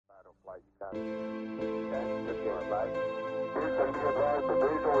Okay, just get it light. Houston, be advised, the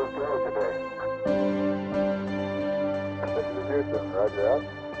diesel is go today. This is Houston, roger out.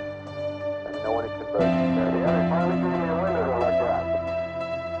 Let me know when it converts. Yeah, they're finally giving me a window to look at.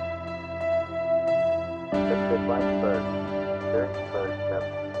 Let's get light first. Steering first, yep.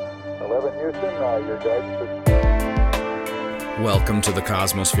 11 Houston, your guidance is... Welcome to the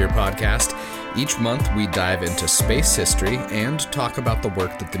Cosmosphere Podcast. Each month we dive into space history and talk about the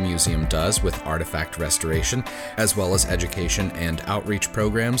work that the museum does with artifact restoration, as well as education and outreach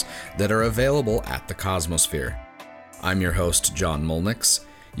programs that are available at the Cosmosphere. I'm your host, John Molnix.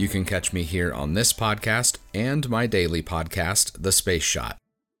 You can catch me here on this podcast and my daily podcast, The Space Shot.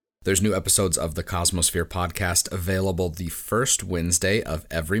 There's new episodes of the Cosmosphere Podcast available the first Wednesday of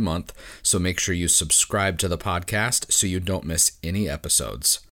every month, so make sure you subscribe to the podcast so you don't miss any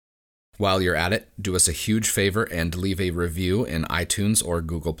episodes. While you're at it, do us a huge favor and leave a review in iTunes or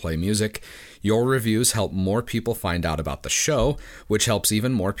Google Play Music. Your reviews help more people find out about the show, which helps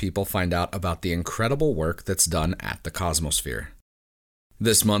even more people find out about the incredible work that's done at the Cosmosphere.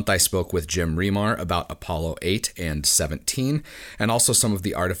 This month, I spoke with Jim Remar about Apollo 8 and 17, and also some of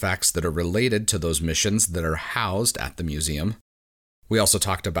the artifacts that are related to those missions that are housed at the museum. We also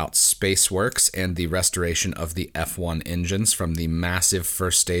talked about SpaceWorks and the restoration of the F-1 engines from the massive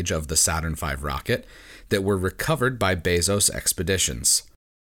first stage of the Saturn V rocket that were recovered by Bezos Expeditions.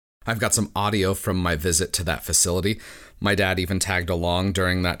 I've got some audio from my visit to that facility. My dad even tagged along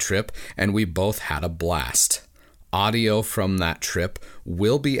during that trip, and we both had a blast. Audio from that trip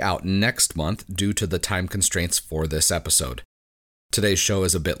will be out next month due to the time constraints for this episode. Today's show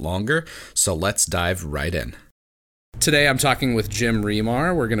is a bit longer, so let's dive right in. Today I'm talking with Jim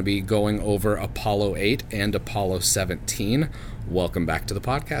Remar. We're going to be going over Apollo 8 and Apollo 17. Welcome back to the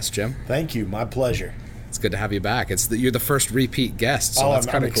podcast, Jim. Thank you. My pleasure. It's good to have you back. You're the first repeat guest, so that's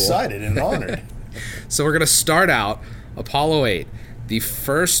kind of cool. I'm excited and honored. So we're going to start out Apollo 8, the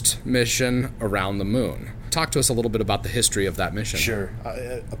first mission around the moon. Talk to us a little bit about the history of that mission. Sure.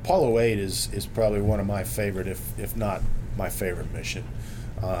 Apollo 8 is probably one of my favorite, if not my favorite mission.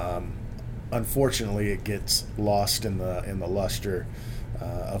 Unfortunately, it gets lost in the luster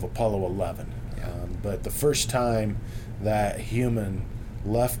of Apollo 11. Yeah. But the first time that human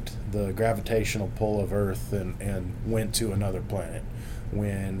left the gravitational pull of Earth and went to another planet,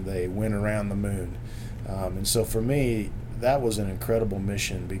 when they went around the moon. And so for me, that was an incredible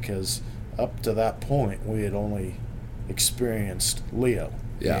mission because up to that point, we had only experienced LEO.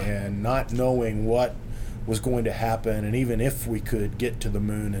 Yeah. And not knowing what was going to happen, and even if we could get to the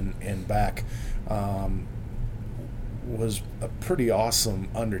moon and back, was a pretty awesome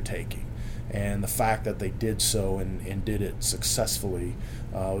undertaking. And the fact that they did so and did it successfully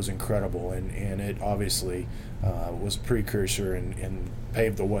was incredible. And it obviously was a precursor and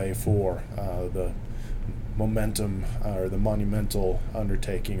paved the way for the momentum or the monumental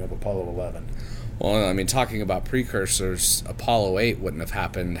undertaking of Apollo 11. Well, I mean, talking about precursors, Apollo 8 wouldn't have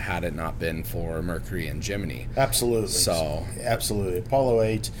happened had it not been for Mercury and Gemini. Absolutely. Absolutely. Apollo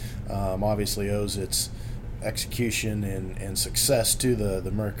 8 obviously owes its execution and success to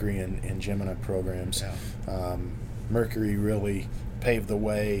the Mercury and Gemini programs. Yeah. Mercury really paved the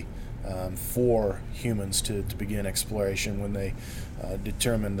way for humans to begin exploration when they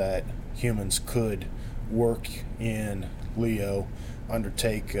determined that humans could work in LEO,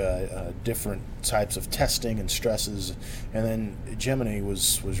 undertake different types of testing and stresses, and then Gemini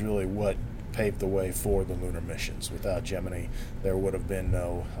was really what paved the way for the lunar missions. Without Gemini, there would have been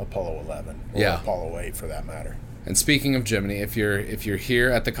no Apollo 11 or Apollo 8 for that matter. And speaking of Gemini, if you're here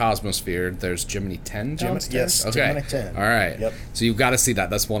at the Cosmosphere, there's Gemini 10 downstairs? Yes, okay. Gemini 10. All right. Yep. So you've got to see that.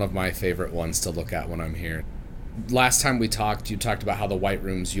 That's one of my favorite ones to look at when I'm here. Last time we talked, you talked about how the White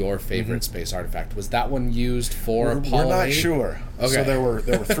Room's your favorite space artifact. Was that one used for Apollo 8? We're not sure. Okay. So there were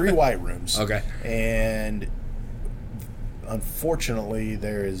 3 White Rooms. Okay. And unfortunately,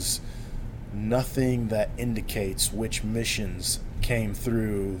 there is nothing that indicates which missions came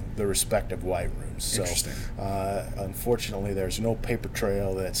through the respective White Rooms. So, interesting. Unfortunately, there's no paper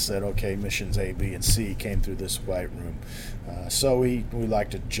trail that said, okay, missions A, B, and C came through this White Room. So we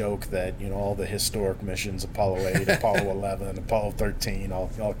like to joke that, all the historic missions, Apollo 8, Apollo 11, Apollo 13,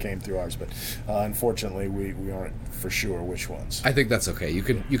 all came through ours. But unfortunately, we aren't for sure which ones. I think that's okay. You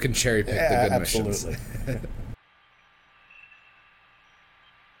can cherry pick the good missions. Absolutely.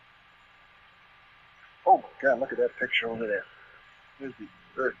 Oh my God, look at that picture over there. There's the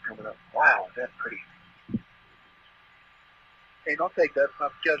Earth coming up. Wow, is that pretty. Hey, don't take that. It's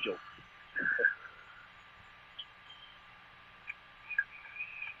not scheduled.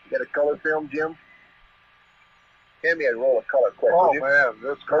 You got a color film, Jim? Hand me a roll of color quick. Oh, man,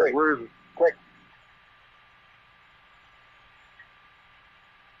 that's great. Hurry.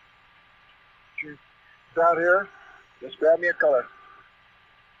 Down here, just grab me a color.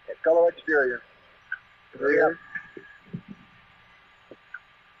 A color exterior. There you go.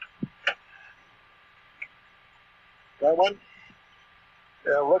 Got one?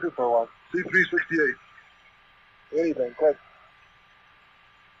 Yeah, I'm looking for one. C368. Anything, quick.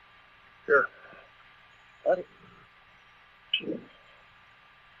 Here. Got it.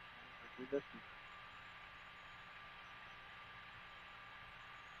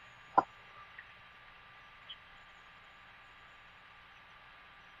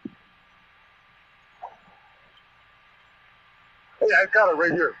 Hey, I got it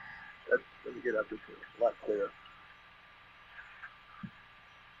right here. Let me get up this a lot clearer.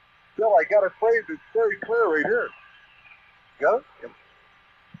 Bill, I got it framed. It's very clear right here. Got it? Yep.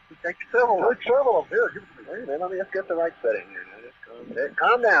 Take several of them. Here, give it to me. Wait a minute, let me just get the right setting here. Now, just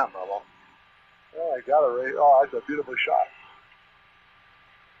calm down, Bubba. Oh, I got it right. Oh, that's a beautiful shot.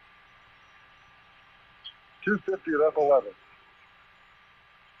 250 at F11.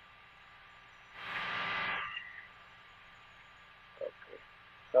 Okay.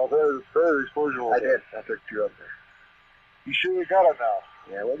 Now there's exposure. I did. I took two up there. You sure you got it now?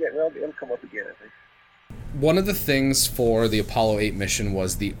 Yeah, it'll come up again, I think. One of the things for the Apollo 8 mission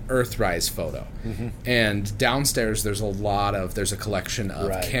was the Earthrise photo. Mm-hmm. And downstairs there's a collection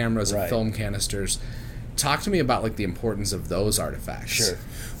of cameras and film canisters. Talk to me about like the importance of those artifacts. Sure.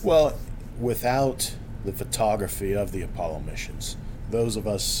 Well, without the photography of the Apollo missions, those of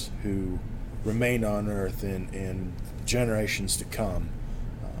us who remain on Earth in generations to come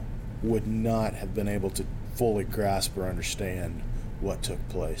would not have been able to fully grasp or understand what took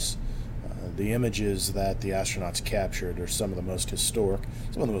place. The images that the astronauts captured are some of the most historic,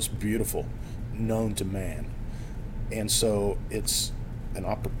 some of the most beautiful known to man. And so it's an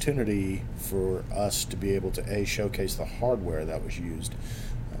opportunity for us to be able to showcase the hardware that was used.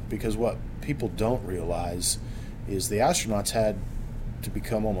 Because what people don't realize is the astronauts had to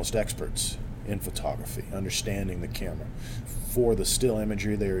become almost experts in photography, understanding the camera. For the still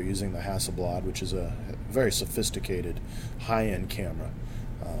imagery, they were using the Hasselblad, which is a very sophisticated, high-end camera.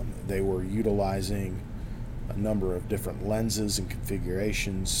 They were utilizing a number of different lenses and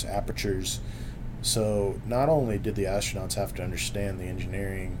configurations, apertures. So not only did the astronauts have to understand the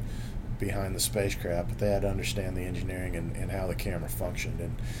engineering behind the spacecraft, but they had to understand the engineering and how the camera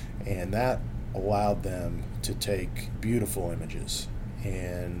functioned. And that allowed them to take beautiful images.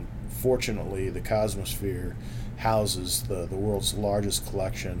 And fortunately, the Cosmosphere houses the world's largest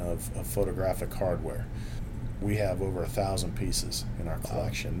collection of photographic hardware. We have over 1,000 pieces in our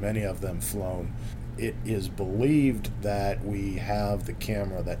collection, many of them flown. It is believed that we have the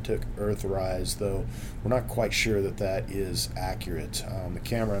camera that took Earthrise, though we're not quite sure that that is accurate. The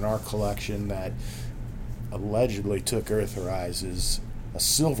camera in our collection that allegedly took Earthrise is a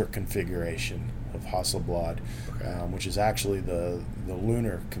silver configuration of Hasselblad, which is actually the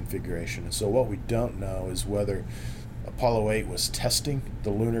lunar configuration. And so what we don't know is whether Apollo 8 was testing the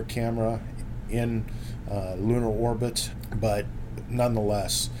lunar camera in lunar orbit, but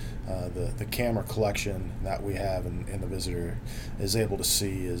nonetheless, the camera collection that we have in the visitor is able to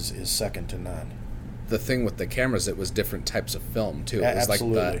see is second to none. The thing with the cameras, it was different types of film too. It was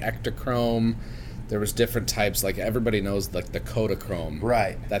absolutely. Like the Ektachrome. There was different types, like everybody knows like the Kodachrome.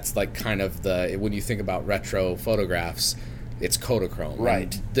 Right. That's like kind of when you think about retro photographs, it's Kodachrome.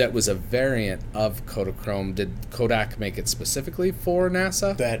 Right. And that was a variant of Kodachrome. Did Kodak make it specifically for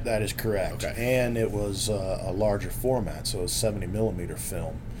NASA? That is correct. Okay. And it was a larger format, so it was 70 millimeter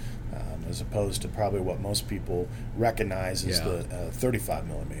film, as opposed to probably what most people recognize as the 35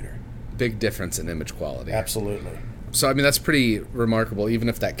 millimeter. Big difference in image quality. Absolutely. So I mean that's pretty remarkable. Even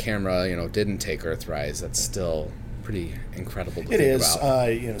if that camera didn't take Earthrise, that's still pretty incredible to think about.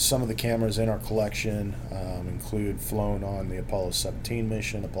 It is. Some of the cameras in our collection include flown on the Apollo 17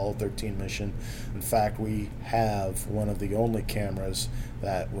 mission, Apollo 13 mission. In fact, we have one of the only cameras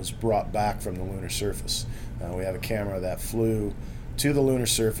that was brought back from the lunar surface. We have a camera that flew to the lunar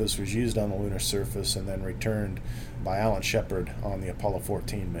surface, was used on the lunar surface, and then returned by Alan Shepard on the Apollo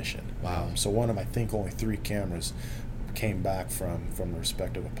 14 mission. Wow. So one of, I think, only 3 cameras came back from the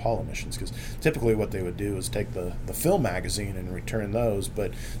respective Apollo missions, because typically what they would do is take the film magazine and return those,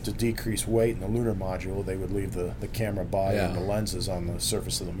 but to decrease weight in the lunar module, they would leave the camera body and the lenses on the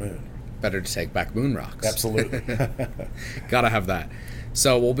surface of the moon. Better to take back moon rocks. Absolutely. Gotta have that.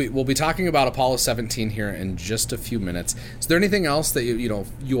 So we'll be talking about Apollo 17 here in just a few minutes. Is there anything else that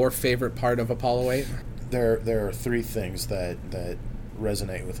your favorite part of Apollo 8? There are 3 things that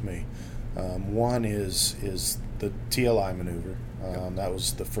resonate with me. One is the TLI maneuver. That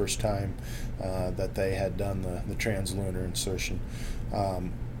was the first time that they had done the translunar insertion.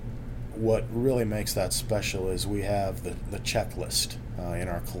 what really makes that special is we have the checklist in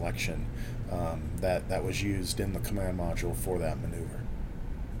our collection that was used in the command module for that maneuver.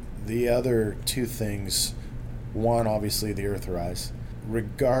 The other two things, one, obviously the Earthrise,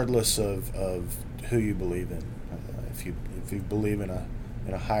 regardless of who you believe in. If you believe in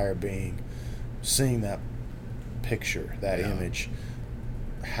a higher being, seeing that picture, that image,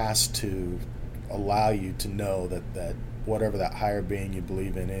 has to allow you to know that whatever that higher being you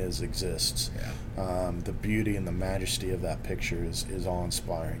believe in exists. The beauty and the majesty of that picture is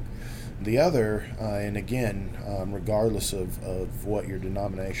awe-inspiring. The other, and again, regardless of what your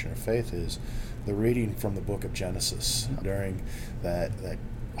denomination or faith is, the reading from the book of Genesis during that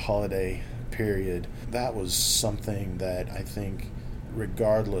holiday period, that was something that I think,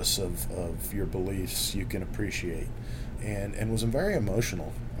 regardless of your beliefs, you can appreciate. And was very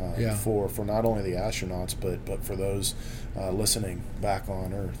emotional for not only the astronauts but for those listening back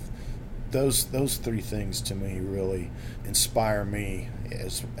on Earth. Those three things to me really inspire me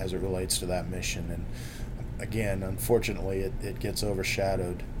as it relates to that mission. And again, unfortunately, it gets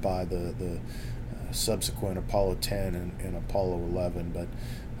overshadowed by the subsequent Apollo 10 and Apollo 11. But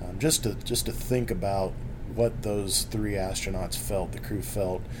just to think about what those three astronauts felt, the crew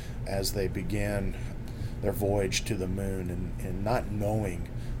felt, as they began their voyage to the moon, and not knowing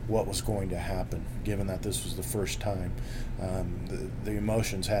what was going to happen, given that this was the first time. The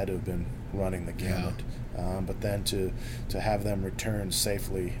emotions had to have been running the gamut. But then to have them return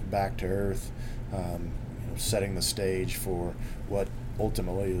safely back to Earth, setting the stage for what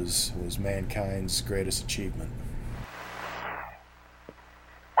ultimately was mankind's greatest achievement.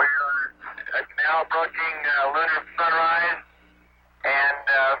 We are now approaching lunar sunrise, and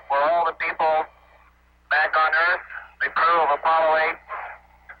for all the people back on Earth, the crew of Apollo 8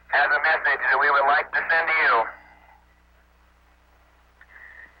 has a message that we would like to send to you.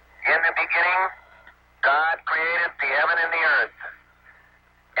 In the beginning, God created the heaven and the earth.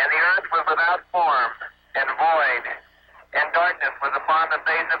 And the earth was without form and void, and darkness was upon the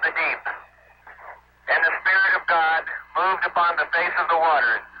face of the deep. And the Spirit of God moved upon the face of the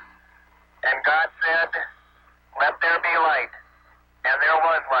waters. And God said, "Let there be light." And there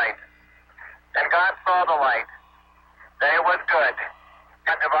was light. And God saw the light, that it was good,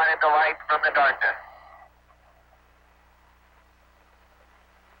 and divided the light from the darkness.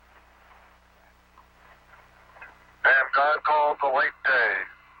 And God called the light day,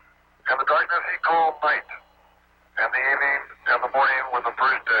 and the darkness he called night, and the evening and the morning were the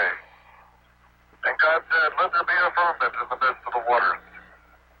first day. And God said, "Let there be a firmament in the midst of the waters,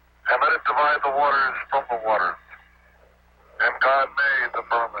 and let it divide the waters from the waters." And God made the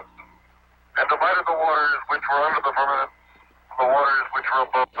firmament, and divided the waters which were under the firmament from the waters which were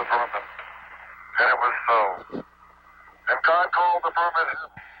above the firmament. And it was so. And God called the firmament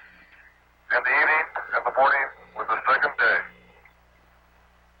heaven, and the evening and the morning was the second day.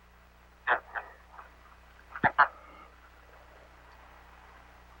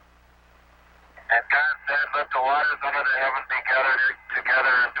 And God said, "Let the waters under the heaven be gathered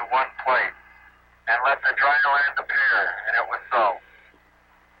together into one place, and let the dry land appear." And it was so.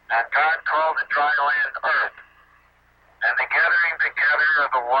 And God called the dry land earth, and the gathering together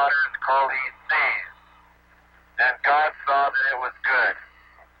of the waters called he seas. And God saw that it was good.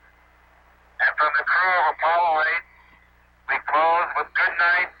 And from the crew of Apollo 8, we close with good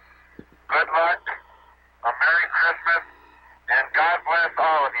night, good luck, a Merry Christmas, and God bless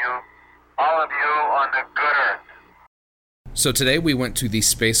all of you on the good earth. So today we went to the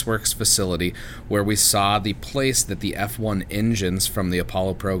SpaceWorks facility where we saw the place that the F-1 engines from the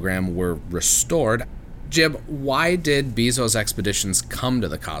Apollo program were restored. Jim, why did Bezos expeditions come to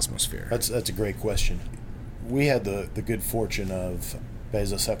the Cosmosphere? That's a great question. We had the good fortune of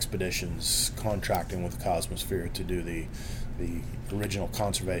Bezos expeditions contracting with the Cosmosphere to do the original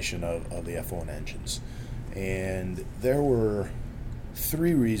conservation of the F-1 engines. And there were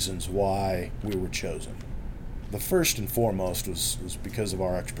three reasons why we were chosen. The first and foremost was because of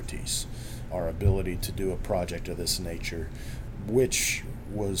our expertise, our ability to do a project of this nature, which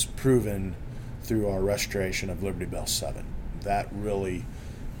was proven through our restoration of Liberty Bell 7. That really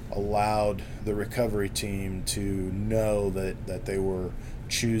allowed the recovery team to know that they were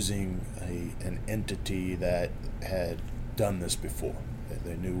choosing an entity that had done this before.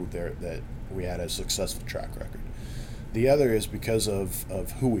 They knew that we had a successful track record. The other is because of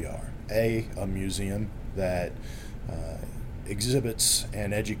who we are. A museum that exhibits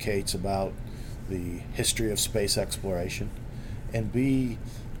and educates about the history of space exploration, and B,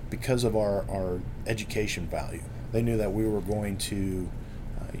 because of our education value. They knew that we were going to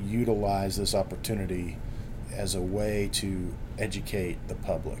utilize this opportunity as a way to educate the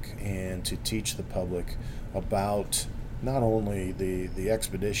public and to teach the public about not only the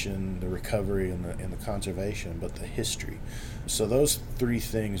expedition, the recovery, and the conservation, but the history. So those three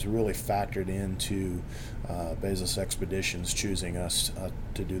things really factored into Bezos Expeditions choosing us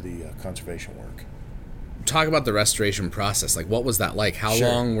to do the conservation work. Talk about the restoration process. Like, what was that like? How Sure.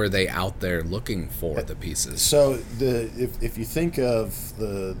 long were they out there looking for the pieces? So if you think of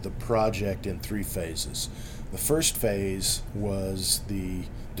the project in three phases, the first phase was the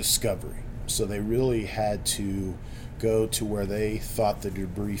discovery. So they really had to go to where they thought the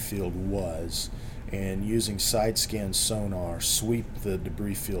debris field was, and using side scan sonar sweep the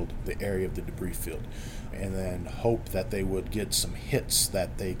debris field, the area of the debris field, and then hope that they would get some hits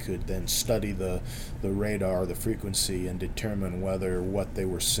that they could then study the radar, the frequency, and determine whether what they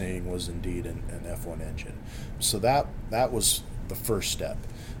were seeing was indeed an F1 engine. So that was the first step.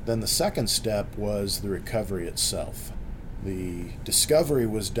 Then the second step was the recovery itself. The discovery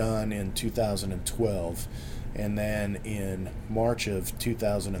was done in 2012, and then in March of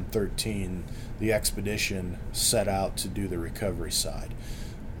 2013, the expedition set out to do the recovery side.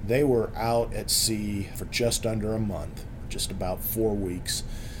 They were out at sea for just under a month, just about 4 weeks,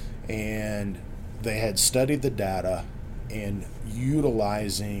 and they had studied the data and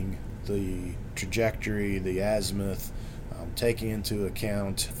utilizing the trajectory, the azimuth, taking into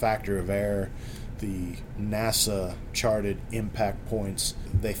account factor of error, the NASA charted impact points.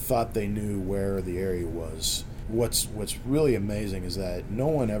 They thought they knew where the area was. What's really amazing is that no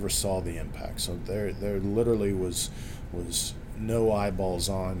one ever saw the impact. So there literally was no eyeballs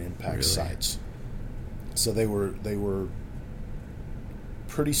on impact sites. So they were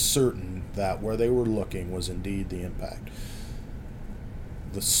pretty certain that where they were looking was indeed the impact.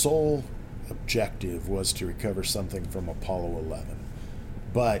 The sole objective was to recover something from Apollo 11.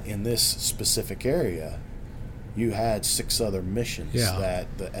 But in this specific area, you had 6 other missions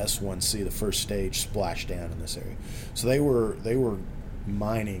that the S1C, the first stage, splashed down in this area. So they were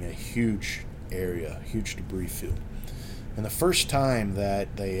mining a huge area, huge debris field. And the first time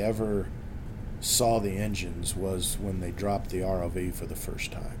that they ever saw the engines was when they dropped the ROV for the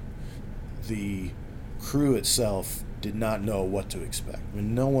first time. The crew itself did not know what to expect. I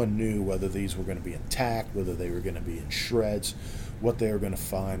mean, no one knew whether these were going to be intact, whether they were going to be in shreds, what they were going to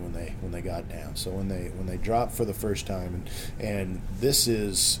find when they got down. So when they dropped for the first time, and this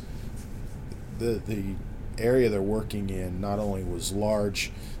is the area they're working in, not only was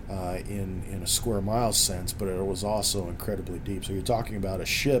large in a square mile sense, but it was also incredibly deep. So you're talking about a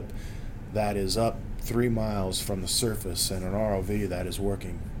ship that is up 3 miles from the surface and an ROV that is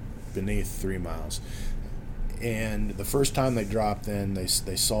working beneath 3 miles. And the first time they dropped in, they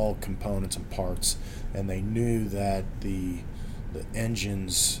saw components and parts, and they knew that the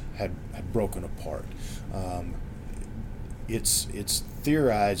engines had broken apart. It's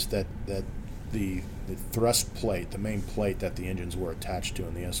theorized that the thrust plate, the main plate that the engines were attached to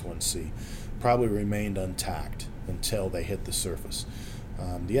in the S1C, probably remained intact until they hit the surface.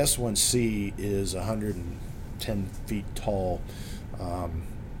 The S1C is 110 feet tall,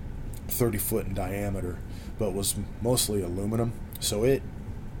 30 foot in diameter, but was mostly aluminum, so it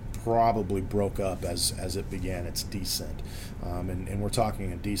probably broke up as it began its descent. And we're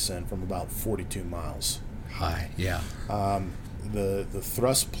talking a descent from about 42 miles high. Yeah. The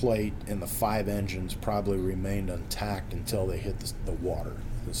thrust plate and the 5 engines probably remained intact until they hit the water,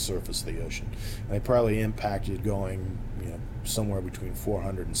 the surface of the ocean. And they probably impacted going somewhere between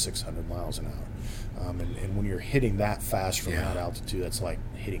 400 and 600 miles an hour. And when you're hitting that fast from that altitude, that's like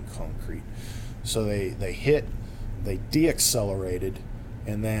hitting concrete. So they deaccelerated,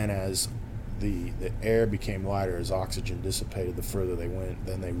 and then as the air became lighter, as oxygen dissipated, the further they went,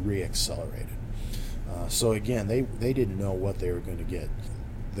 then they reaccelerated. So again, they didn't know what they were going to get.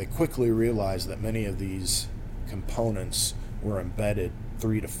 They quickly realized that many of these components were embedded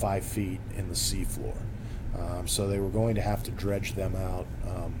 3 to 5 feet in the seafloor. So they were going to have to dredge them out,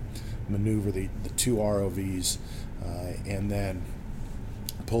 maneuver the 2 ROVs, and then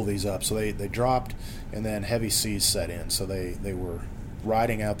pull these up. So they dropped, and then heavy seas set in. So they were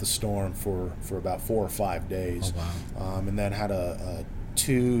riding out the storm for about 4 or 5 days. Oh, wow. And then had a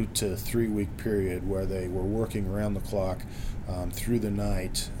 2 to 3 week period where they were working around the clock through the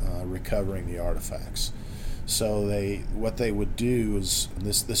night, recovering the artifacts. So what they would do is,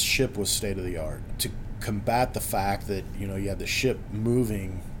 this ship was state of the art to combat the fact that you had the ship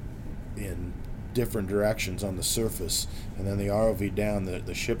moving in different directions on the surface, and then the ROV down.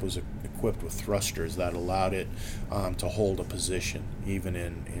 The ship was equipped with thrusters that allowed it to hold a position even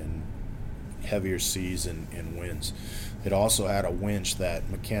in heavier seas and winds. It also had a winch that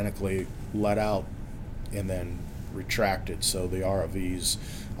mechanically let out and then retracted, so the ROVs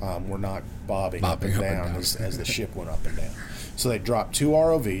were not bobbing up and down as the ship went up and down. So they dropped 2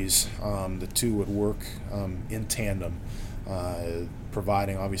 ROVs. The 2 would work in tandem,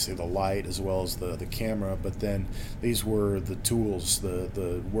 providing obviously the light as well as the camera, but then these were the tools,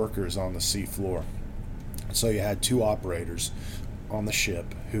 the workers on the seafloor. So you had 2 operators on the ship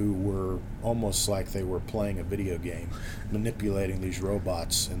who were almost like they were playing a video game, manipulating these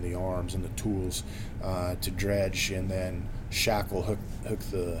robots and the arms and the tools to dredge and then hook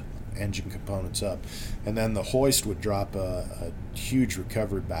the engine components up. And then the hoist would drop a huge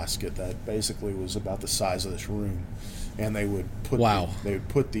recovery basket that basically was about the size of this room, and they would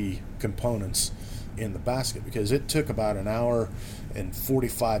put the components in the basket, because it took about an hour and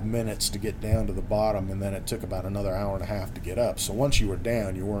 45 minutes to get down to the bottom, and then it took about another hour and a half to get up. So once you were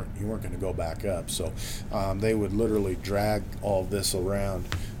down, you weren't going to go back up. So they would literally drag all this around,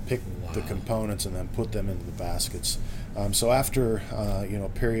 pick the components, and then put them into the baskets. So after a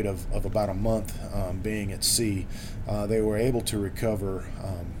period of about a month being at sea, they were able to recover,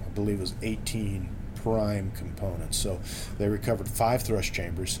 I believe it was 18 prime components. So they recovered 5 thrust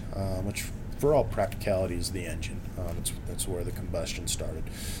chambers, which for all practicality is the engine. That's where the combustion started.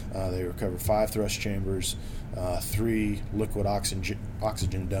 They recovered 5 thrust chambers, 3 liquid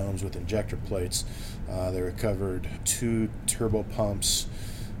oxygen domes with injector plates. They recovered 2 turbo pumps,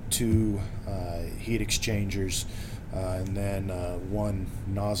 2 heat exchangers, and then 1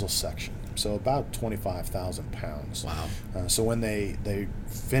 nozzle section. So about 25,000 pounds. Wow. So when they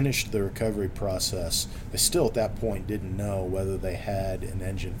finished the recovery process, they still at that point didn't know whether they had an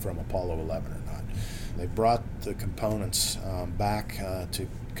engine from Apollo 11 or not. They brought the components back to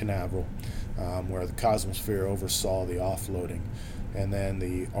Canaveral, where the Cosmosphere oversaw the offloading. And then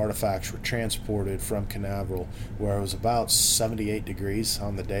the artifacts were transported from Canaveral, where it was about 78 degrees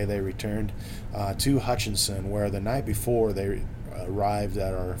on the day they returned, to Hutchinson, where the night before they arrived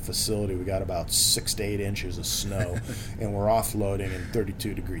at our facility, we got about 6 to 8 inches of snow, and we're offloading in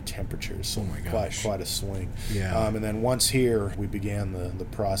 32-degree temperatures. So quite a swing. Yeah. And then once here, we began the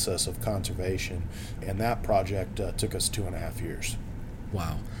process of conservation, and that project took us 2.5 years.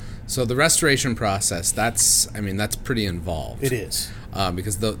 Wow. So the restoration process, that's pretty involved. It is.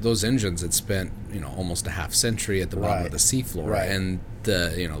 Because those engines had spent, almost a half century at the bottom of the seafloor. Right. And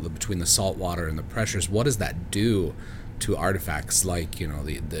between the salt water and the pressures, what does that do to artifacts like,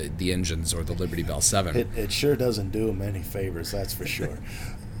 the engines or the Liberty Bell 7? It sure doesn't do them any favors, that's for sure.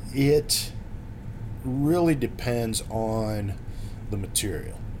 It really depends on the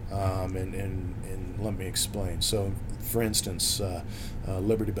material. And let me explain. So, for instance,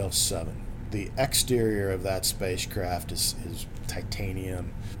 Liberty Bell 7. The exterior of that spacecraft is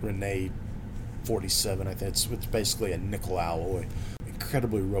titanium, Rene 47. I think it's basically a nickel alloy.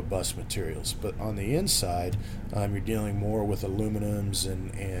 Incredibly robust materials. But on the inside, you're dealing more with aluminums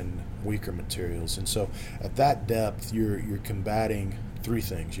and weaker materials. And so at that depth, you're combating 3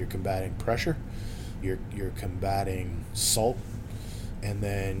 things. You're combating pressure, you're combating salt, and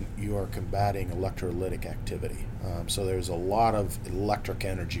then you are combating electrolytic activity. So there's a lot of electric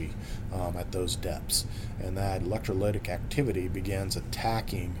energy at those depths, and that electrolytic activity begins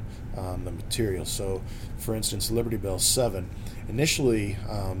attacking the material. So, for instance, Liberty Bell 7, initially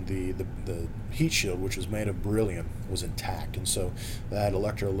the heat shield, which was made of beryllium, was intact, and so that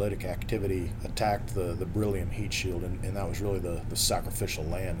electrolytic activity attacked the beryllium heat shield, and that was really the sacrificial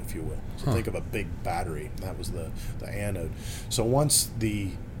lamb, if you will. So think of a big battery. That was the anode. So once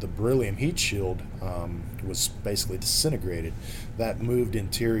the beryllium heat shield was basically disintegrated, that moved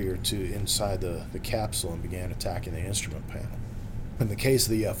interior to inside the capsule and began attacking the instrument panel. In the case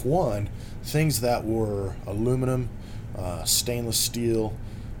of the F1, things that were aluminum, stainless steel,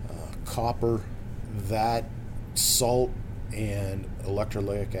 copper, that salt and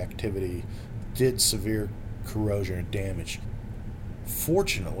electrolytic activity did severe corrosion and damage.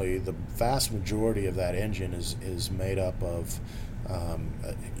 Fortunately, the vast majority of that engine is made up of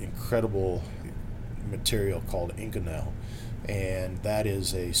an incredible material called Inconel, and that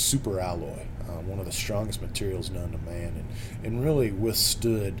is a super alloy, one of the strongest materials known to man, and really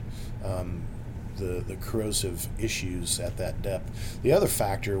withstood the corrosive issues at that depth. The other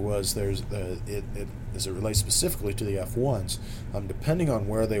factor was as it relates specifically to the F1s, depending on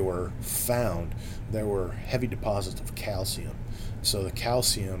where they were found, there were heavy deposits of calcium. So the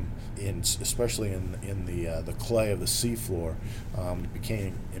calcium, especially in the clay of the seafloor,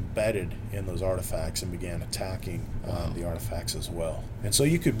 became embedded in those artifacts and began attacking the artifacts as well. And so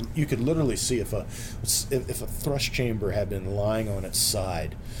you could literally see if a thrust chamber had been lying on its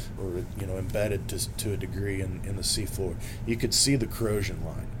side, or embedded to a degree in the seafloor, you could see the corrosion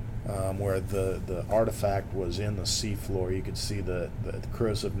line. where the artifact was in the seafloor. You could see the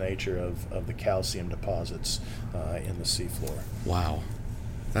corrosive nature of the calcium deposits in the seafloor. Wow.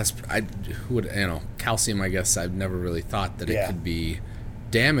 Calcium, I guess I've never really thought that it could be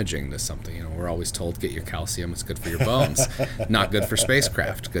damaging to something. You know, we're always told, get your calcium, it's good for your bones. Not good for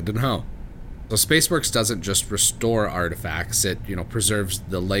spacecraft. Good to know. So SpaceWorks doesn't just restore artifacts, it, preserves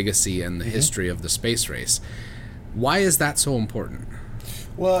the legacy and the history of the space race. Why is that so important?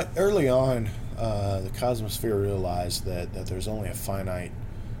 Well, early on, the Cosmosphere realized that there's only a finite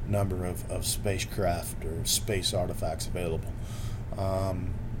number of spacecraft or space artifacts available.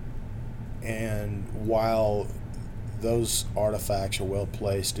 And while those artifacts are well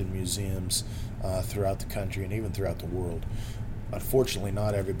placed in museums throughout the country and even throughout the world, unfortunately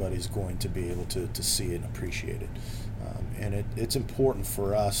not everybody's going to be able to see it and appreciate it. And it's important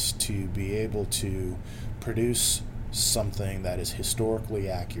for us to be able to produce something that is historically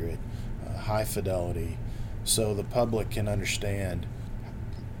accurate, high fidelity, so the public can understand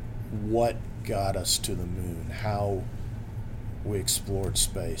what got us to the moon, how we explored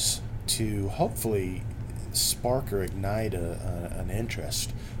space, to hopefully spark or ignite an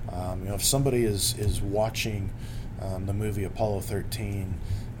interest. If somebody is watching the movie Apollo 13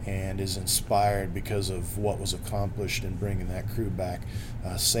 and is inspired because of what was accomplished in bringing that crew back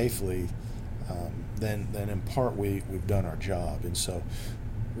safely, then in part we've done our job. And so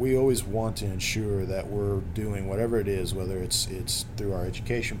we always want to ensure that we're doing whatever it is, whether it's through our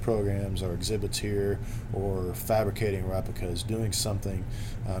education programs, our exhibits here, or fabricating replicas, doing something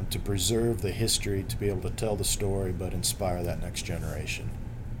to preserve the history, to be able to tell the story, but inspire that next generation.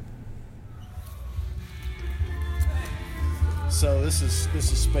 So this is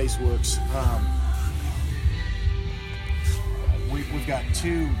SpaceWorks. We've got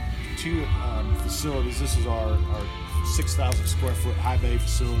two facilities. This is our 6,000 square foot high bay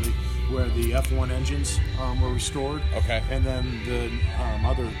facility where the F1 engines were restored. Okay. And then the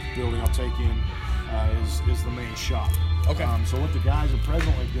other building I'll take in is the main shop. Okay. So what the guys are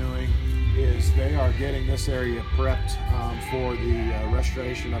presently doing is they are getting this area prepped for the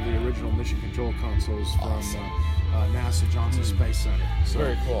restoration of the original mission control consoles from NASA Johnson Space Center. So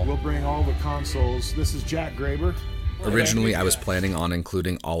very cool. We'll bring all the consoles. This is Jack Graber. Originally, I was planning on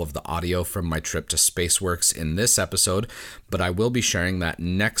including all of the audio from my trip to SpaceWorks in this episode, but I will be sharing that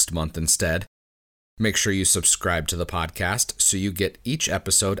next month instead. Make sure you subscribe to the podcast so you get each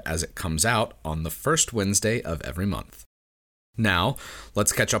episode as it comes out on the first Wednesday of every month. Now,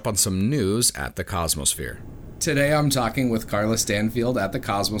 let's catch up on some news at the Cosmosphere. Today I'm talking with Carla Stanfield at the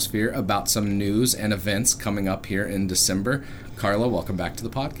Cosmosphere about some news and events coming up here in December. Carla, welcome back to the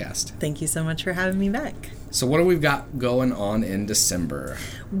podcast. Thank you so much for having me back. So what do we got going on in December?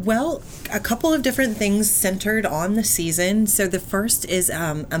 Well, a couple of different things centered on the season. So the first is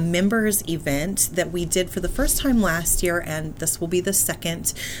a members event that we did for the first time last year, and this will be the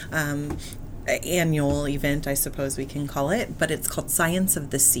second annual event, I suppose we can call it, but it's called Science of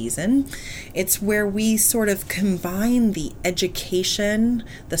the Season. It's where we sort of combine the education,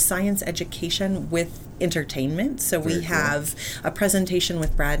 the science education, with entertainment. So we have a presentation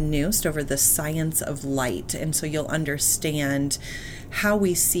with Brad Newst over the science of light, and so you'll understand how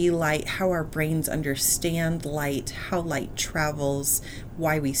we see light, how our brains understand light, how light travels,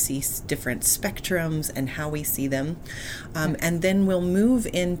 why we see different spectrums and how we see them. And then we'll move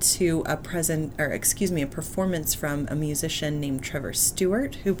into a performance from a musician named Trevor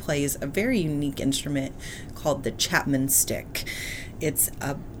Stewart, who plays a very unique instrument called the Chapman stick. It's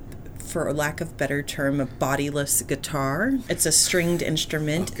for lack of better term, a bodiless guitar. It's a stringed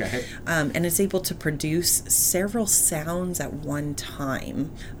instrument, and it's able to produce several sounds at one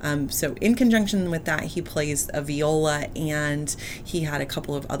time. So in conjunction with that, he plays a viola, and he had a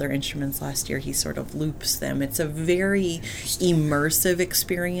couple of other instruments last year. He sort of loops them. It's a very immersive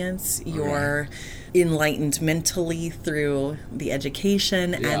experience. You're enlightened mentally through the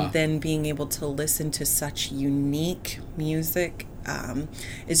education, and then being able to listen to such unique music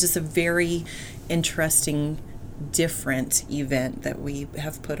is just a very interesting, different event that we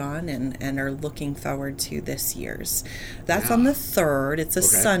have put on and are looking forward to this year's. That's on the 3rd. It's a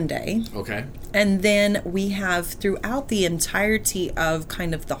Sunday. Okay. And then we have, throughout the entirety of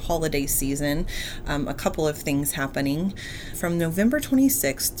kind of the holiday season, a couple of things happening. From November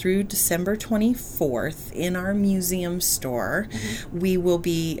 26th through December 24th in our museum store, we will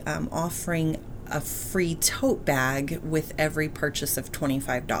be offering a free tote bag with every purchase of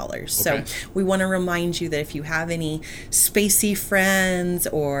 $25. Okay. So we want to remind you that if you have any spacey friends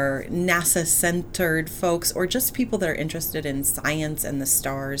or NASA-centered folks or just people that are interested in science and the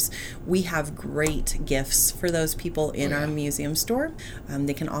stars, we have great gifts for those people in our museum store.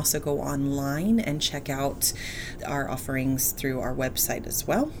 They can also go online and check out our offerings through our website as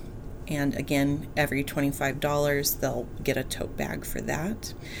well. And again, every $25, they'll get a tote bag for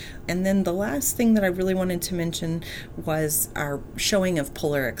that. And then the last thing that I really wanted to mention was our showing of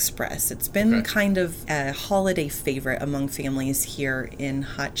Polar Express. It's been kind of a holiday favorite among families here in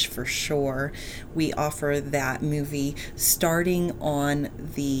Hutch for sure. We offer that movie starting on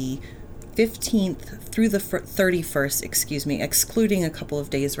the 15th through the 31st, excluding a couple of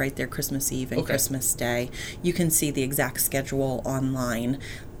days right there, Christmas Eve and Christmas Day. You can see the exact schedule online,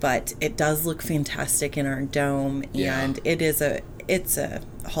 but it does look fantastic in our dome, and it's a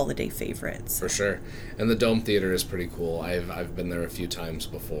holiday favorite. For sure. And the Dome Theater is pretty cool. I've been there a few times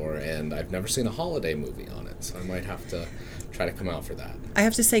before, and I've never seen a holiday movie on it, so I might have to try to come out for that. I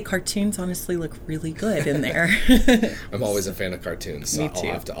have to say, cartoons honestly look really good in there. I'm always a fan of cartoons, so Me too.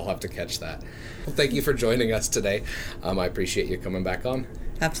 I'll have to catch that. Well, thank you for joining us today. I appreciate you coming back on.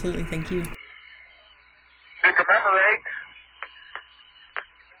 Absolutely, thank you. To commemorate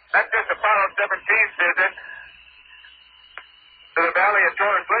not just Apollo 17's visit to the Valley of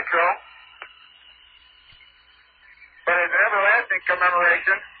Torres Littrow, but as an everlasting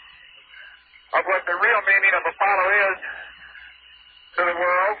commemoration of what the real meaning of Apollo is to the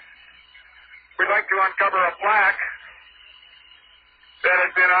world, we'd like to uncover a plaque that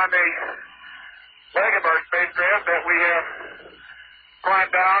has been on the leg of our spacecraft that we have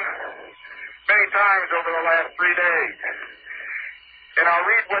climbed down many times over the last 3 days. And I'll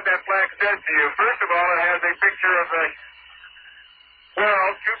read what that plaque says to you. First of all, it has a picture of the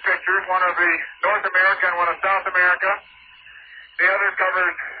world, two pictures, one of the North America and one of South America. The other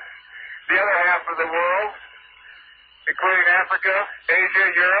covers the other half of the world, including Africa, Asia,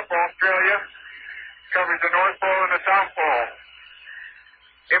 Europe, Australia. Covers the North Pole and the South Pole.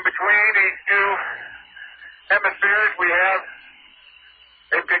 In between these two hemispheres, we have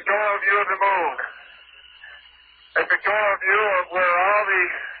a pictorial view of the moon. A pictorial view of where all the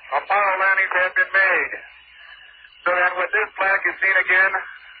Apollo landings have been made. So that when this plaque is seen again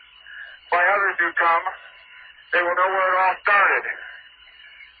by others who come, they will know where it all started.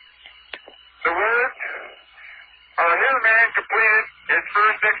 The words are, "Here man completed his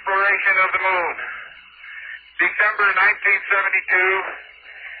first exploration of the moon, December 1972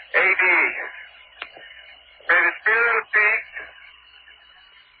 AD. May the spirit of peace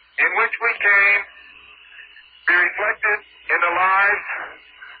in which we came be reflected in the lives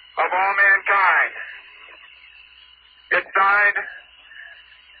of all mankind." It's signed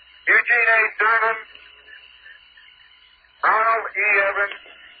Eugene A. Cernan, Ronald E. Evans,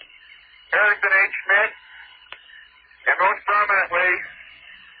 Harrison H. Schmidt, and most prominently,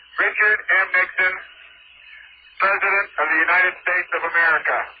 Richard M. Nixon, President of the United States of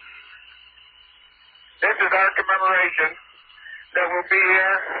America. This is our commemoration that will be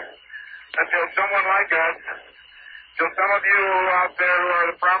here until someone like us, till some of you out there who are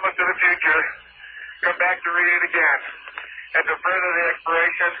the promise of the future, come back to read it again and to further the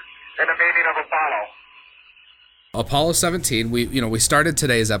exploration and the meaning of Apollo. Apollo 17, we started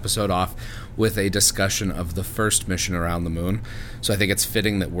today's episode off with a discussion of the first mission around the moon. So I think it's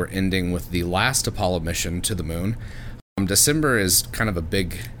fitting that we're ending with the last Apollo mission to the moon. December is kind of a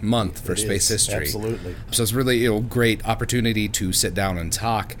big month for space history. Absolutely. So it's really a great opportunity to sit down and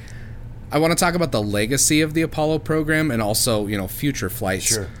talk. I want to talk about the legacy of the Apollo program and also, future flights.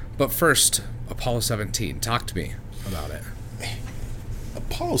 Sure. But first, Apollo 17. Talk to me about it.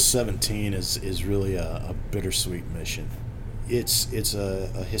 Apollo 17 is really a bittersweet mission. It's a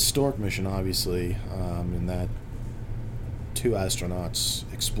historic mission, obviously, in that two astronauts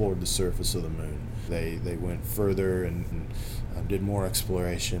explored the surface of the moon. They went further and did more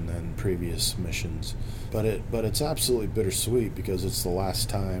exploration than previous missions. But it's absolutely bittersweet because it's the last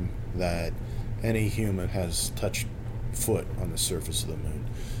time that any human has touched foot on the surface of the moon.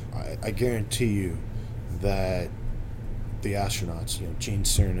 I guarantee you that the astronauts, Gene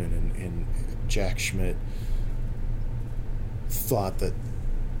Cernan and Jack Schmidt, thought that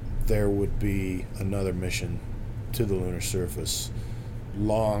there would be another mission to the lunar surface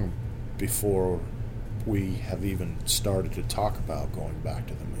long before we have even started to talk about going back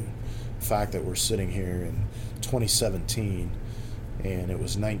to the moon. The fact that we're sitting here in 2017 and it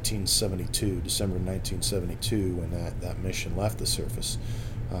was 1972, December 1972, when that mission left the surface,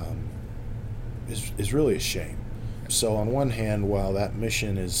 is really a shame. So on one hand, while that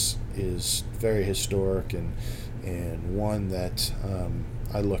mission is very historic and one that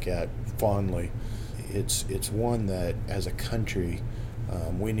I look at fondly, it's one that as a country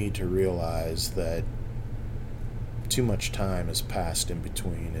we need to realize that too much time has passed in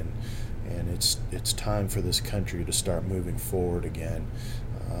between, and it's time for this country to start moving forward again,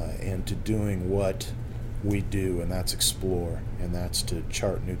 and to doing what we do, and that's explore, and that's to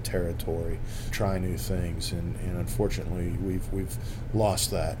chart new territory, try new things, and unfortunately we've lost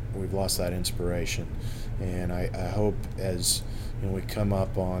that. We've lost that inspiration, and I hope as we come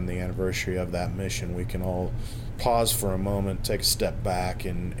up on the anniversary of that mission, we can all pause for a moment, take a step back,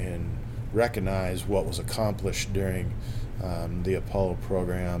 and recognize what was accomplished during the Apollo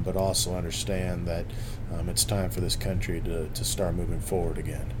program, but also understand that it's time for this country to start moving forward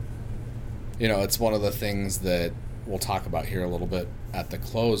again. It's one of the things that we'll talk about here a little bit at the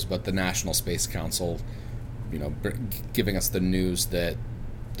close, but the National Space Council, giving us the news that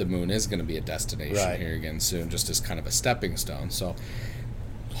the moon is going to be a destination here again soon, just as kind of a stepping stone. So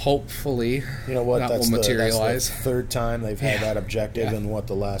hopefully that will materialize. That's the third time they've had that objective in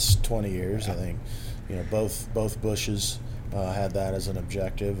the last 20 years. I think both Bushes had that as an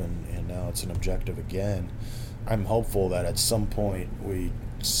objective, and now it's an objective again. I'm hopeful that at some point we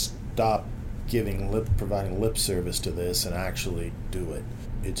stop providing lip service to this and actually do it.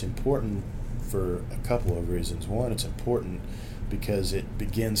 It's important for a couple of reasons. One, it's important because it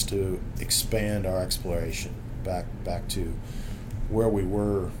begins to expand our exploration back to where we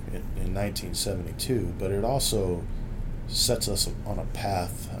were in 1972, but it also sets us on a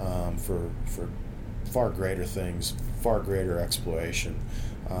path for far greater things, far greater exploration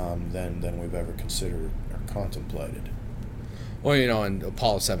than we've ever considered or contemplated. Well, in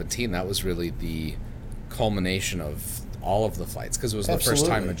Apollo 17, that was really the culmination of all of the flights, because it was the first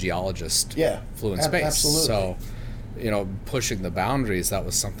time a geologist flew in space. Absolutely. So, pushing the boundaries, that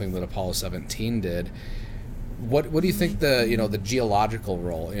was something that Apollo 17 did. What do you think the geological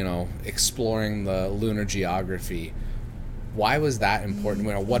role, exploring the lunar geography, why was that important?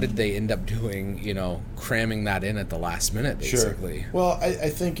 What did they end up doing, cramming that in at the last minute, basically? Sure. Well,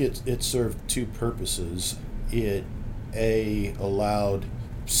 I think it served two purposes. It allowed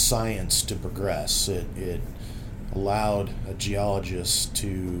science to progress. It allowed a geologist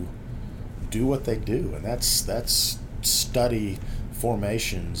to do what they do, and that's study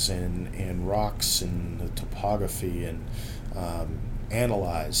formations and rocks and the topography and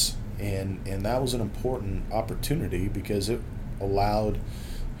analyze. And that was an important opportunity because it allowed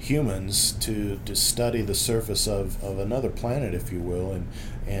humans to study the surface of another planet, if you will,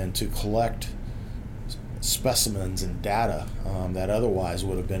 and to collect specimens and data that otherwise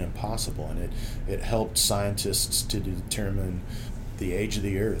would have been impossible. And it helped scientists to determine the age of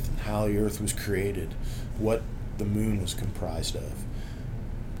the Earth and how the Earth was created, what the moon was comprised of.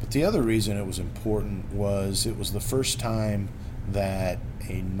 But the other reason it was important was it was the first time that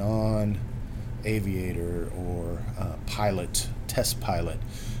a non-aviator or test pilot,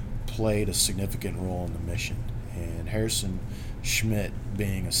 played a significant role in the mission. And Harrison Schmitt,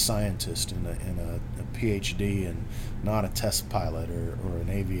 being a scientist and a PhD and not a test pilot or an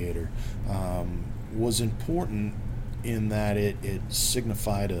aviator, was important in that it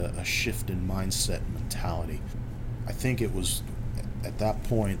signified a shift in mindset and mentality. I think it was at that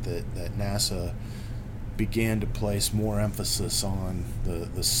point that NASA began to place more emphasis on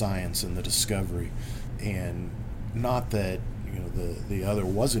the science and the discovery, and not that the other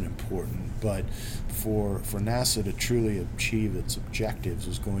wasn't important, but for NASA to truly achieve its objectives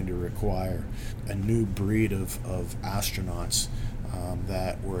was going to require a new breed of astronauts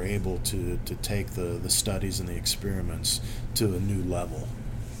that were able to take the studies and the experiments to a new level.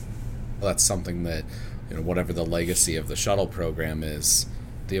 Well, that's something that, whatever the legacy of the shuttle program is,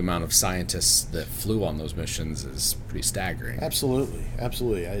 the amount of scientists that flew on those missions is pretty staggering. Absolutely.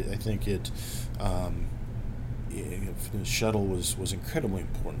 I think the shuttle was incredibly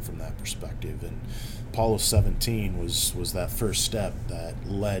important from that perspective, and Apollo 17 was that first step that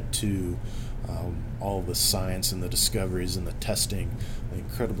led to all the science and the discoveries and the testing, the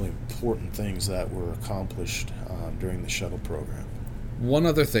incredibly important things that were accomplished during the shuttle program. One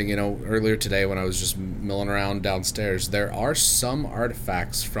other thing, earlier today when I was just milling around downstairs, there are some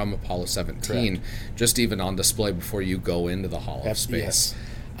artifacts from Apollo 17, correct, just even on display before you go into the Hall of Space.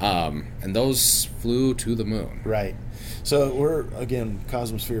 Yes. And those flew to the moon. Right. So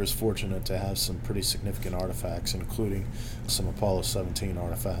Cosmosphere is fortunate to have some pretty significant artifacts, including some Apollo 17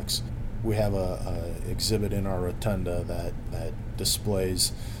 artifacts. We have a exhibit in our rotunda that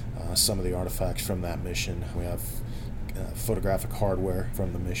displays some of the artifacts from that mission. We have photographic hardware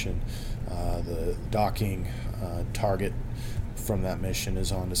from the mission. The docking target from that mission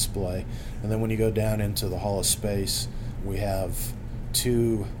is on display. And then when you go down into the Hall of Space, we have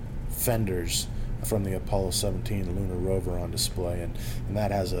 2 fenders from the Apollo 17 lunar rover on display, and that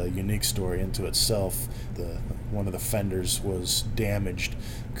has a unique story into itself. One of the fenders was damaged,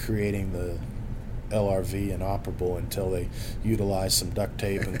 creating the LRV inoperable until they utilized some duct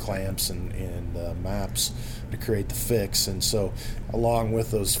tape and clamps and maps to create the fix. And so along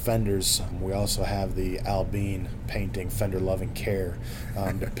with those fenders, we also have the Albine painting, Fender Loving Care,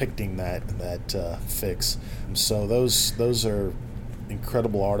 depicting that fix. And so those are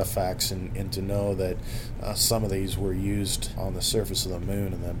incredible artifacts, and to know that some of these were used on the surface of the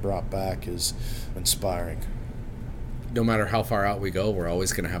moon and then brought back is inspiring. No matter how far out we go, we're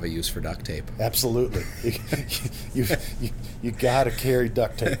always going to have a use for duct tape. Absolutely. You got to carry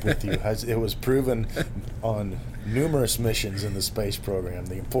duct tape with you. It was proven on numerous missions in the space program,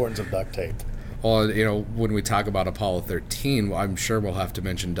 the importance of duct tape. Well, when we talk about Apollo 13, I'm sure we'll have to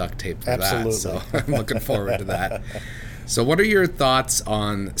mention duct tape for Absolutely. that. So I'm looking forward to that. So what are your thoughts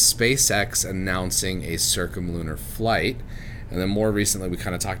on SpaceX announcing a circumlunar flight? And then more recently, we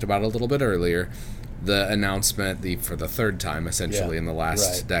kind of talked about it a little bit earlier, the announcement, for the third time essentially in the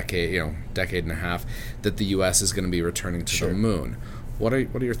last decade and a half, that the U.S. is going to be returning to the moon. What are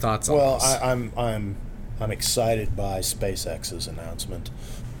your thoughts on this? Well, I'm excited by SpaceX's announcement.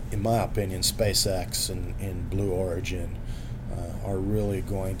 In my opinion, SpaceX and Blue Origin are really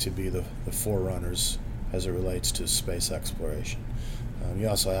going to be the forerunners as it relates to space exploration. You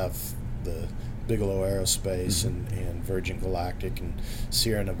also have the Bigelow Aerospace and Virgin Galactic and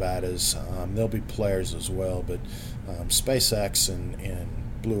Sierra Nevadas. They'll be players as well, but SpaceX and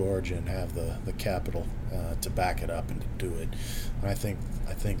Blue Origin have the capital to back it up and to do it. And I think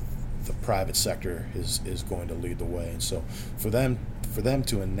the private sector is going to lead the way, and so for them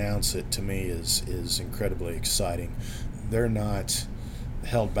to announce it, to me, is incredibly exciting. They're not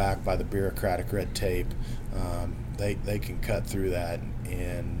held back by the bureaucratic red tape. They can cut through that,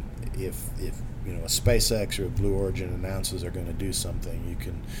 and if a SpaceX or a Blue Origin announces they're going to do something, you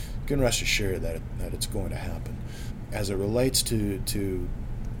can rest assured that it's going to happen. As it relates to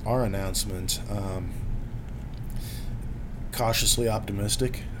our announcement, cautiously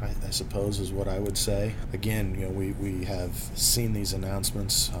optimistic, I suppose, is what I would say. Again, we have seen these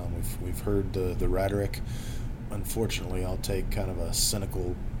announcements. We've heard the rhetoric. Unfortunately, I'll take kind of a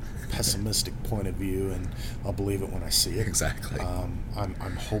cynical, pessimistic point of view, and I'll believe it when I see it. Exactly.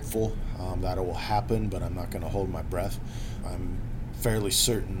 I'm hopeful that it will happen, but I'm not going to hold my breath. I'm fairly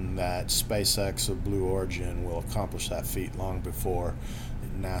certain that SpaceX or Blue Origin will accomplish that feat long before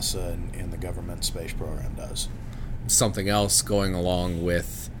NASA and the government space program does. Something else going along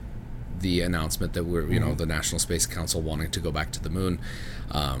with the announcement that we're, the National Space Council wanting to go back to the moon,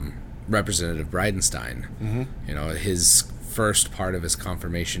 Representative Bridenstine, his first part of his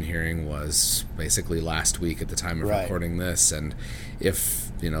confirmation hearing was basically last week at the time of recording this, and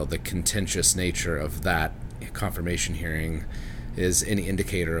if the contentious nature of that confirmation hearing is any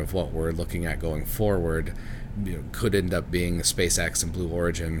indicator of what we're looking at going forward, could end up being SpaceX and Blue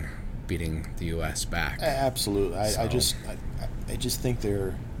Origin beating the U.S. back. Absolutely. I just think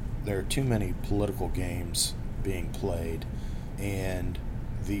there are too many political games being played, and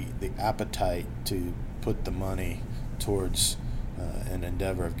the appetite to put the money towards an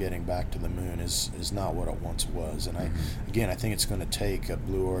endeavor of getting back to the moon is not what it once was. And I think it's going to take a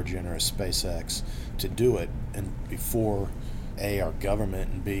Blue Origin or a SpaceX to do it, and before A, our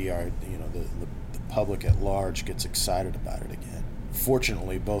government, and B, the public at large gets excited about it again.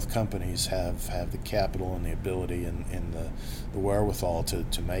 Fortunately, both companies have the capital and the ability and the wherewithal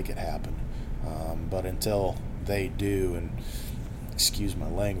to make it happen. But until they do, and excuse my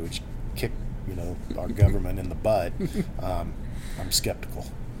language, kick our government in the butt, I'm skeptical.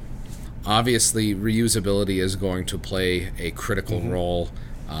 Obviously, reusability is going to play a critical role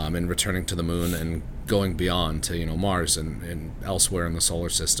in returning to the moon and going beyond to Mars and elsewhere in the solar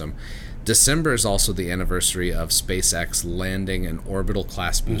system. December is also the anniversary of SpaceX landing an orbital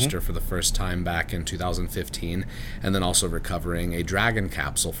class booster for the first time back in 2015, and then also recovering a Dragon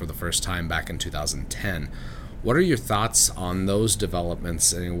capsule for the first time back in 2010. What are your thoughts on those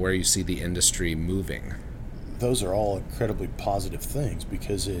developments and where you see the industry moving? Those are all incredibly positive things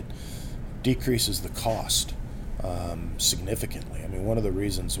because it decreases the cost significantly. I mean, one of the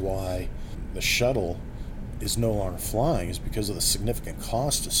reasons why the shuttle is no longer flying is because of the significant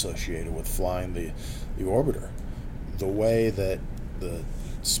cost associated with flying the orbiter. The way that the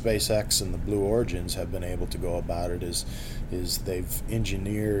SpaceX and the Blue Origins have been able to go about it is they've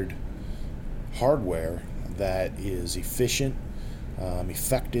engineered hardware that is efficient,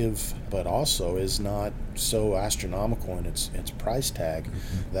 effective, but also is not so astronomical in its price tag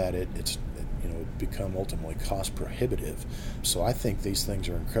that it's become ultimately cost prohibitive. So I think these things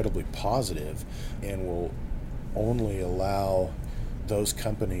are incredibly positive and will only allow those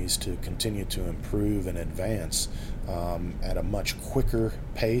companies to continue to improve and advance at a much quicker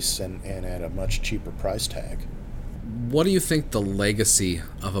pace and at a much cheaper price tag. What do you think the legacy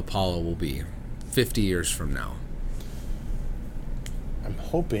of Apollo will be 50 years from now? I'm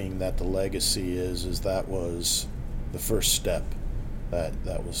hoping that the legacy is that was the first step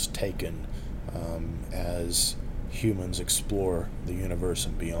that was taken as humans explore the universe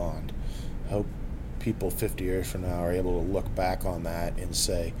and beyond. I hope people 50 years from now are able to look back on that and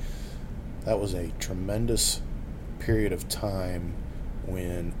say that was a tremendous period of time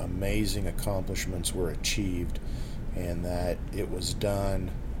when amazing accomplishments were achieved, and that it was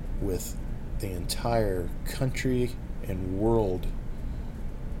done with the entire country and world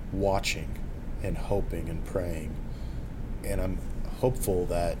watching and hoping and praying. And I'm hopeful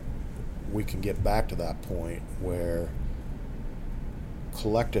that we can get back to that point where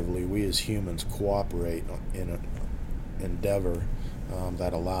collectively we as humans cooperate in an endeavor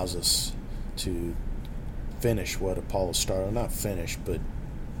that allows us to finish what Apollo started. Not finish, but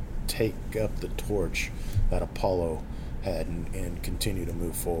take up the torch that Apollo had and continue to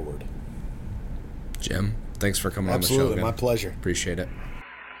move forward. Jim, thanks for coming on the show. Absolutely, my pleasure. Appreciate it.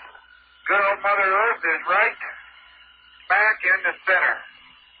 Good old Mother Earth is right back in the center.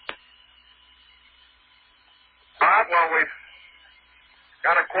 Bob, well, we've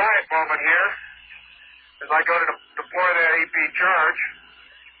got a quiet moment here as I go to deploy that EP charge.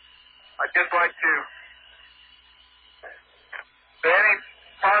 I'd just like to say any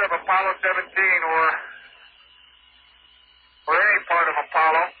part of Apollo 17 or any part of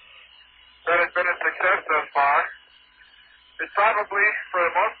Apollo that has been a success thus far is probably, for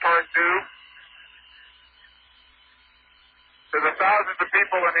the most part, due to the thousands of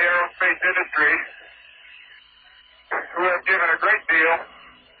people in the aerospace industry who have given a great deal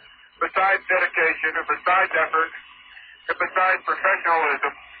besides dedication and besides effort and besides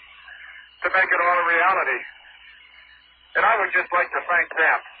professionalism to make it all a reality. And I would just like to thank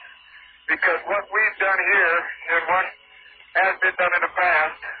them, because what we've done here and what has been done in the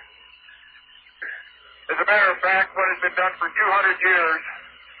past, as a matter of fact, what has been done for 200 years,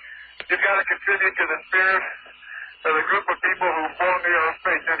 you've got to contribute to the spirit of the group of people who formed the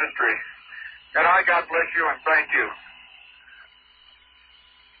aerospace industry. And I, God bless you and thank you.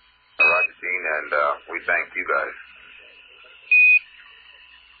 Roger, Gene, and we thank you guys.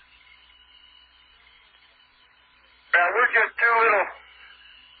 Now, we're just two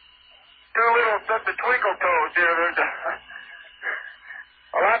little sets of twinkle toes here. There's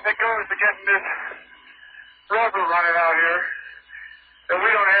a lot that goes to getting this rubber running out here that we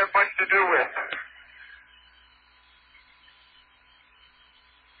don't have much to do with.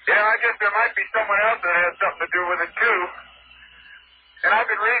 Yeah, I guess there might be someone else that has something to do with it, too. And I've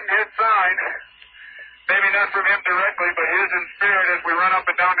been reading his sign, maybe not from him directly, but his in spirit as we run up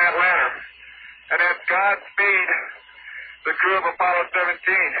and down that ladder. And that's Godspeed, the crew of Apollo 17.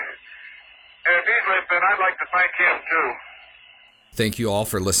 And if he's listening, I'd like to thank him, too. Thank you all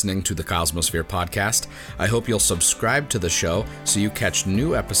for listening to the Cosmosphere podcast. I hope you'll subscribe to the show so you catch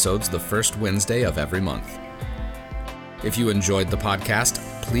new episodes the first Wednesday of every month. If you enjoyed the podcast,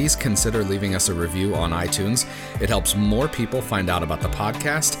 please consider leaving us a review on iTunes. It helps more people find out about the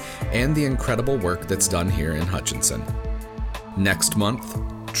podcast and the incredible work that's done here in Hutchinson. Next month,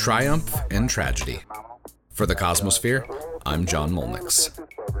 triumph and tragedy. For the Cosmosphere, I'm John Molnix.